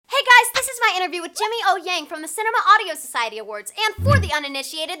interview with Jimmy O. Yang from the Cinema Audio Society Awards. And for the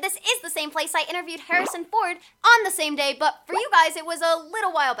uninitiated, this is the same place I interviewed Harrison Ford on the same day, but for you guys, it was a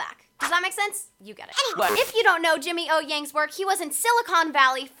little while back. Does that make sense? You get it. Anyway, if you don't know Jimmy O. Yang's work, he was in Silicon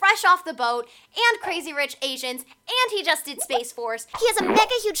Valley, Fresh Off the Boat, and Crazy Rich Asians, and he just did Space Force. He has a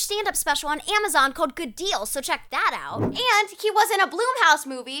mega huge stand-up special on Amazon called Good Deal, so check that out. And he was in a Blumhouse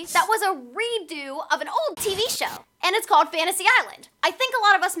movie that was a redo of an old TV show, and it's called Fantasy Island. I think a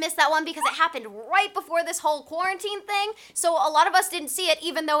lot of us missed that one because it happened right before this whole quarantine thing, so a lot of us didn't see it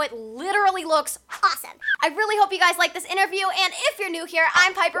even though it literally looks awesome. I really hope you guys like this interview, and if you're new here,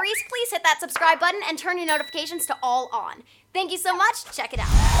 I'm Piper Reese. Please hit that subscribe button and turn your notifications to all on. Thank you so much. Check it out.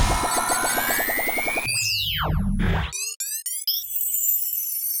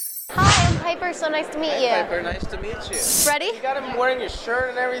 Hi, I'm Piper. So nice to meet you. Hey, Piper, nice to meet you. Ready? You got him wearing your shirt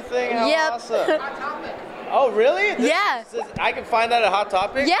and everything. How Yep. awesome. Oh, really? Yeah. I can find that at Hot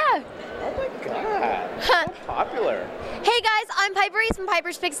Topic? Yeah. Oh my God. So popular. Hey guys, I'm Piper Reese from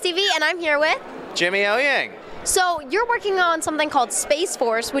Piper's Picks TV, and I'm here with... Jimmy O. Yang. So, you're working on something called Space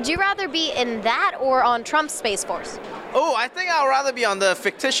Force. Would you rather be in that or on Trump's Space Force? Oh, I think I'd rather be on the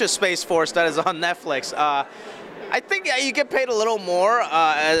fictitious Space Force that is on Netflix. I think you get paid a little more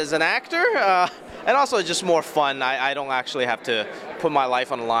as an actor, and also it's just more fun. I don't actually have to put my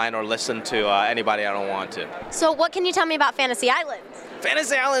life on the line or listen to anybody I don't want to. So, what can you tell me about Fantasy Island?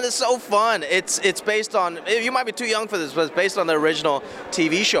 Fantasy Island is so fun. It's based on, you might be too young for this, but it's based on the original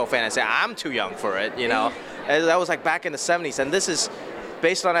TV show Fantasy. I'm too young for it, you know. And that was like back in the 70s, and this is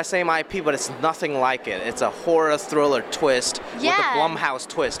based on that same IP, but it's nothing like it. It's a horror thriller twist with a Blumhouse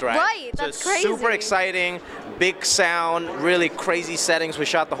twist, right? Right, so that's it's crazy. super exciting, big sound, really crazy settings. We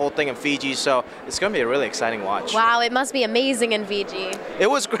shot the whole thing in Fiji, so it's going to be a really exciting watch. Wow, it must be amazing in Fiji. It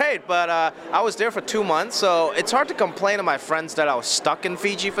was great, but I was there for 2 months, so it's hard to complain to my friends that I was stuck in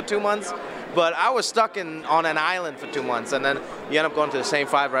Fiji for 2 months. But I was stuck on an island for 2 months, and then you end up going to the same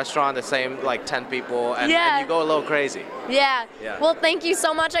 5 restaurants, the same like 10 people, and you go a little crazy. Yeah. Yeah. Well, thank you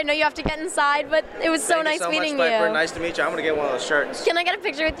so much. I know you have to get inside, but it was so nice meeting Thank you so much, Piper. you. Nice to meet you. I'm gonna get one of those shirts. Can I get a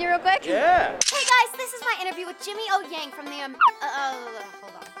picture with you real quick? Yeah. Hey guys, this is my interview with Jimmy O. Yang from the hold on. Let me do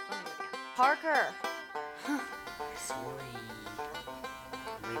it again. Parker. Sorry.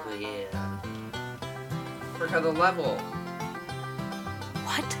 Really, forgot the level.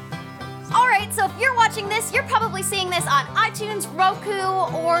 What? Alright, so if you're watching this, you're probably seeing this on iTunes, Roku,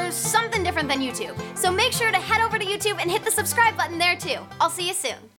 or something different than YouTube. So make sure to head over to YouTube and hit the subscribe button there too. I'll see you soon.